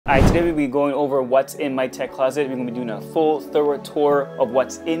Alright, today we'll be going over what's in my tech closet. We're going to be doing a full, thorough tour of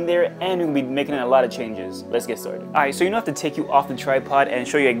what's in there, and we're going to be making a lot of changes. Let's get started. Alright, so you don't have to take you off the tripod and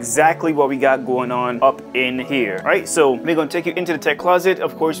show you exactly what we got going on up in here. Alright, so we're going to take you into the tech closet.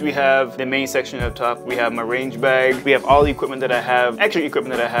 Of course, we have the main section up top. We have my range bag. We have all the equipment that I have, extra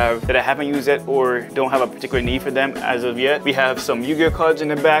equipment that I haven't used yet or don't have a particular need for them as of yet. We have some Yu-Gi-Oh cards in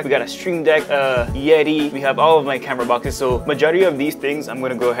the back. We got a Stream Deck, Yeti. We have all of my camera boxes. So majority of these things, I'm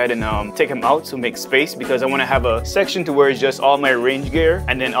going to go ahead and take them out to make space, because I want to have a section to where it's just all my range gear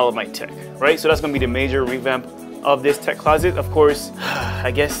and then all of my tech, right? So that's going to be the major revamp of this tech closet. Of course, I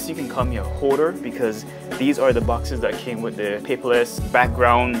guess you can call me a hoarder, because these are the boxes that came with the paperless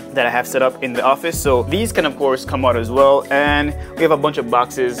background that I have set up in the office. So these can of course come out as well, and we have a bunch of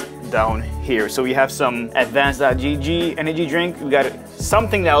boxes down here. So we have some advanced.gg energy drink. We got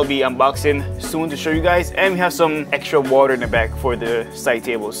something that I'll be unboxing soon to show you guys, and we have some extra water in the back for the side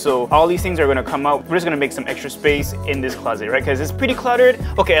table. So all these things are going to come out. We're just going to make some extra space in this closet, right? Because it's pretty cluttered.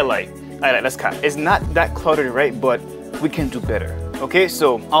 Okay, I lied, let's cut. It's not that cluttered, right? But we can do better. Okay,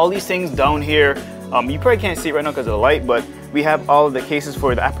 so all these things down here, you probably can't see it right now because of the light, but we have all of the cases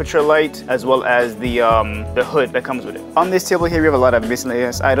for the aperture light, as well as the hood that comes with it. On this table here, we have a lot of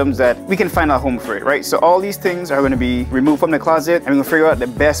miscellaneous items that we can find a home for it, right? So all these things are going to be removed from the closet, and we're going to figure out the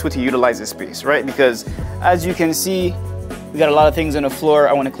best way to utilize this space, right? Because as you can see, we got a lot of things on the floor.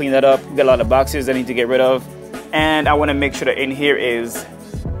 I want to clean that up. We got a lot of boxes I need to get rid of, and I want to make sure that in here is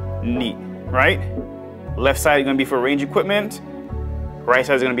neat, right? Left side is going to be for range equipment. Right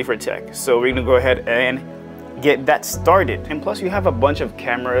side is going to be for tech. So we're going to go ahead and get that started. And plus, you have a bunch of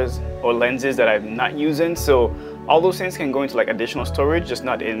cameras or lenses that I'm not using, so all those things can go into like additional storage, just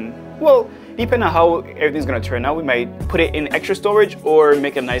not in, well, depending on how everything's gonna turn out, we might put it in extra storage or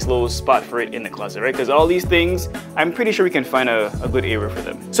make a nice little spot for it in the closet, right? Because all these things, I'm pretty sure we can find a good area for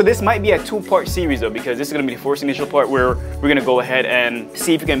them. So this might be a two-part series though, because this is gonna be the first initial part where we're gonna go ahead and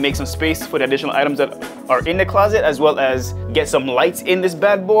see if we can make some space for the additional items that are in the closet, as well as get some lights in this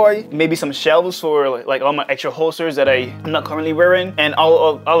bad boy, maybe some shelves for like all my extra holsters that I'm not currently wearing, and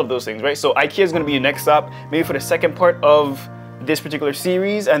all of those things, right? So IKEA is gonna be the next stop, maybe for the second part of this particular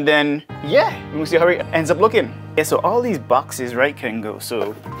series, and then yeah, we'll see how it ends up looking. Yeah, so all these boxes, right, can go.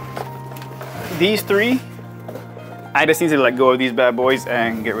 So these three, I just need to let go of these bad boys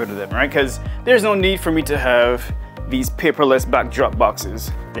and get rid of them, right? Because there's no need for me to have these paperless backdrop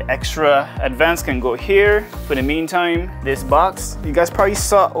boxes. The extra advanced can go here. For the meantime, this box, you guys probably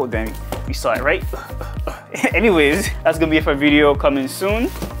saw, oh damn, you saw it, right? Anyways, that's gonna be it for a video coming soon.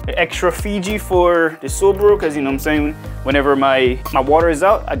 The extra Fiji for the Subaru, because you know what I'm saying, whenever my water is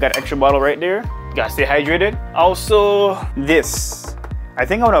out, I got an extra bottle right there. Gotta stay hydrated. Also, this. I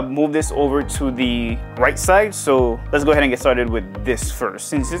think I'm gonna move this over to the right side, so let's go ahead and get started with this first,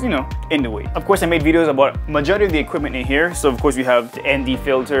 since it's, you know, in the way. Of course, I made videos about majority of the equipment in here. So of course we have the ND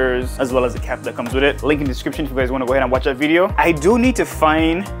filters, as well as the cap that comes with it. Link in the description if you guys wanna go ahead and watch that video. I do need to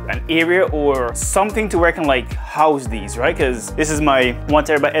find an area or something to where I can like house these, right? Because this is my 1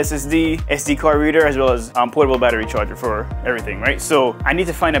 terabyte SSD, SD card reader, as well as portable battery charger for everything, right? So I need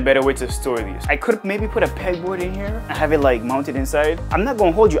to find a better way to store these. I could maybe put a pegboard in here and have it like mounted inside. I'm not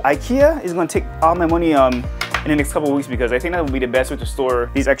gonna hold you. IKEA is gonna take all my money in the next couple of weeks, because I think that would be the best way to store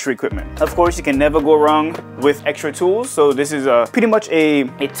these extra equipment. Of course, you can never go wrong with extra tools. So this is pretty much a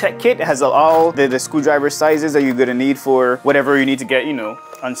tech kit. It has all the screwdriver sizes that you're gonna need for whatever you need to get, you know,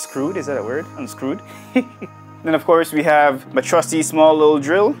 unscrewed. Is that a word? Unscrewed. Then of course we have my trusty small little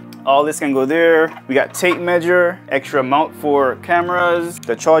drill. All this can go there. We got tape measure, extra mount for cameras,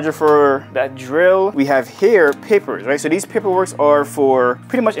 the charger for that drill. We have here papers, right? So these paperworks are for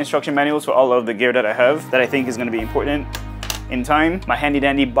pretty much instruction manuals for all of the gear that I have that I think is gonna be important in time. My handy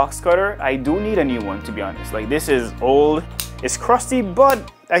dandy box cutter. I do need a new one, to be honest. Like, this is old, it's crusty,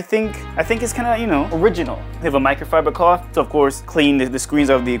 but I think it's kind of, you know, original. We have a microfiber cloth to, of course, clean the screens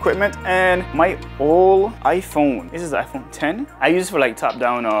of the equipment, and my old iPhone. This is the iPhone 10. I use it for like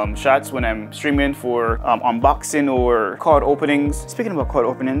top-down shots when I'm streaming for unboxing or card openings. Speaking about card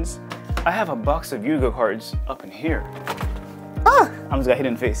openings, I have a box of Yu-Gi-Oh cards up in here. Ah! I almost got hit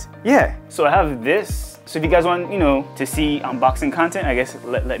in the face. Yeah, so I have this. So if you guys want, you know, to see unboxing content, I guess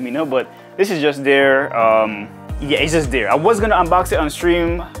let me know, but this is just there. Yeah, it's just there. I was gonna unbox it on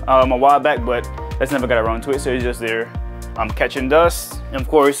stream a while back, but let's never got around to it, so it's just there. I'm catching dust, and of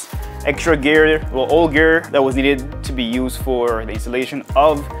course, extra gear, well, old gear that was needed to be used for the installation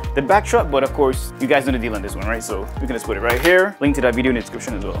of the backdrop, but of course, you guys know the deal on this one, right? So we can just put it right here. Link to that video in the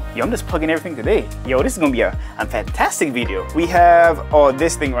description as well. Yo, I'm just plugging everything today. Yo, this is gonna be a fantastic video. We have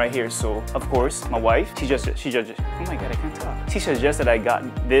this thing right here. So of course, my wife, she just, oh my God, I can't talk. She suggested I got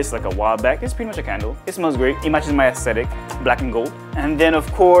this like a while back. It's pretty much a candle. It smells great. It matches my aesthetic, black and gold. And then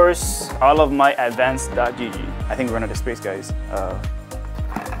of course, all of my advanced.gg. I think we're running out of space, guys.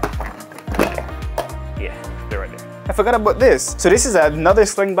 Yeah, they're right there. I forgot about this. So this is another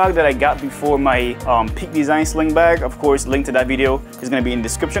sling bag that I got before my Peak Design sling bag. Of course, link to that video is gonna be in the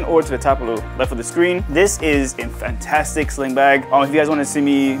description or to the top of the left of the screen. This is a fantastic sling bag. If you guys wanna see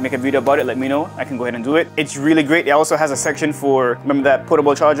me make a video about it, let me know. I can go ahead and do it. It's really great. It also has a section for, remember that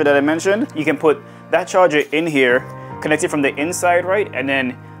portable charger that I mentioned? You can put that charger in here, connect it from the inside, right? And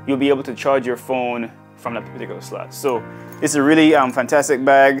then you'll be able to charge your phone from that particular slot. So it's a really fantastic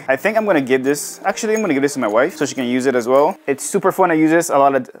bag. I think I'm gonna give this, actually I'm gonna give this to my wife so she can use it as well. It's super fun. I use this a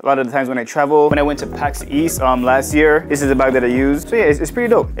lot of the times when I travel. When I went to PAX East last year, this is the bag that I used. So yeah, it's pretty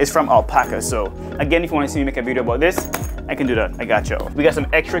dope. It's from Alpaca. So again, if you wanna see me make a video about this, I can do that. I got y'all. We got some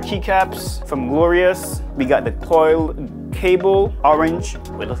extra keycaps from Glorious. We got the coil cable, orange.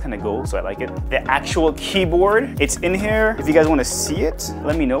 Wait, it looks kind of gold, so I like it. The actual keyboard, it's in here. If you guys wanna see it,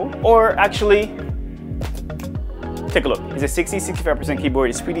 let me know. Or actually, take a look. It's a 60-65% keyboard.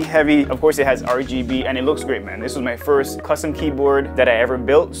 It's pretty heavy. Of course, it has RGB and it looks great, man. This was my first custom keyboard that I ever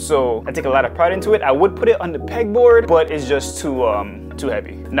built, so I take a lot of pride into it. I would put it on the pegboard, but it's just too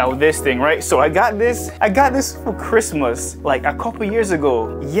heavy. Now this thing, right? So I got this for Christmas like a couple years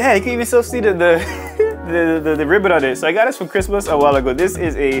ago. Yeah, you can even still see the ribbon on it. So I got this for Christmas a while ago. This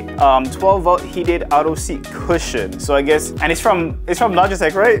is a 12-volt heated auto seat cushion. So I guess, and it's from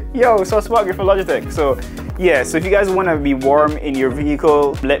Logitech, right? Yo, so smart, you're from Logitech. So yeah, so if you guys want to be warm in your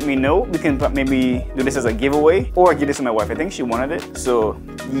vehicle, let me know. We can maybe do this as a giveaway or give this to my wife. I think she wanted it. So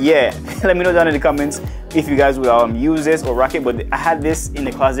yeah, let me know down in the comments if you guys would use this or rock it. But I had this in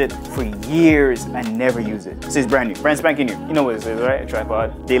the closet for years. I never use it. So it's brand new, brand spanking new. You know what this is, right? A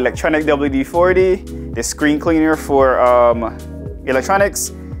tripod. The electronic WD-40, the screen cleaner for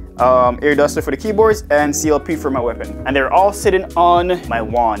electronics, air duster for the keyboards, and CLP for my weapon. And they're all sitting on my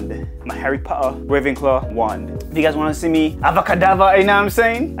wand, my Harry Potter Ravenclaw wand. If you guys want to see me avacadava, you know what I'm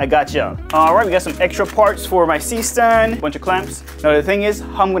saying? I got y'all. All right, we got some extra parts for my C-stand, bunch of clamps. Now the thing is,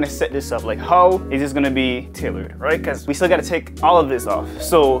 how I'm gonna set this up, like how is this gonna be tailored, right? Because we still gotta take all of this off.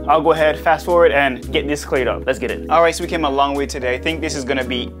 So I'll go ahead, fast forward, and get this cleared up. Let's get it. All right, so we came a long way today. I think this is gonna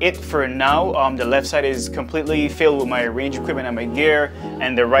be it for now. The left side is completely filled with my range equipment and my gear,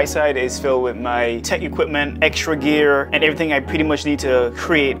 and the right side is filled with my tech equipment, extra gear, and everything I pretty much need to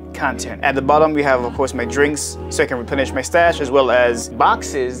create content. At the bottom, we have, of course, my drinks, so I can replenish my stash, as well as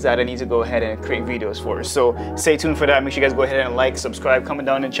boxes that I need to go ahead and create videos for. So stay tuned for that. Make sure you guys go ahead and like, subscribe, comment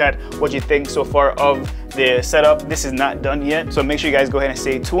down in the chat what you think so far of the setup. This is not done yet, so make sure you guys go ahead and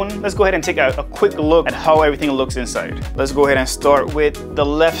stay tuned. Let's go ahead and take a quick look at how everything looks inside. Let's go ahead and start with the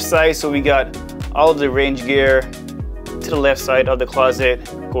left side. So we got all of the range gear to the left side of the closet,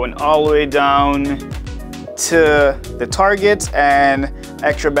 going all the way down to the target, and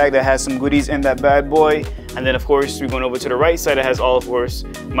extra bag that has some goodies in that bad boy. And then of course we're going over to the right side that has all, of course,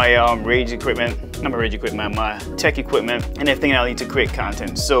 my range equipment, not my range equipment, my tech equipment, and everything I need to create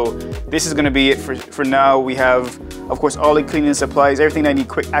content. So this is going to be it for now. We have, of course, all the cleaning supplies, everything I need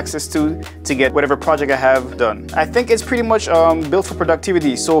quick access to get whatever project I have done. I think it's pretty much built for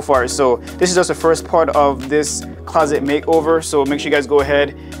productivity so far. So this is just the first part of this closet makeover. So make sure you guys go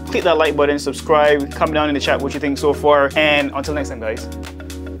ahead, click that like button, subscribe, comment down in the chat what you think so far, and until next time, guys,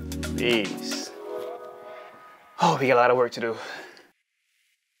 peace. Oh, we got a lot of work to do.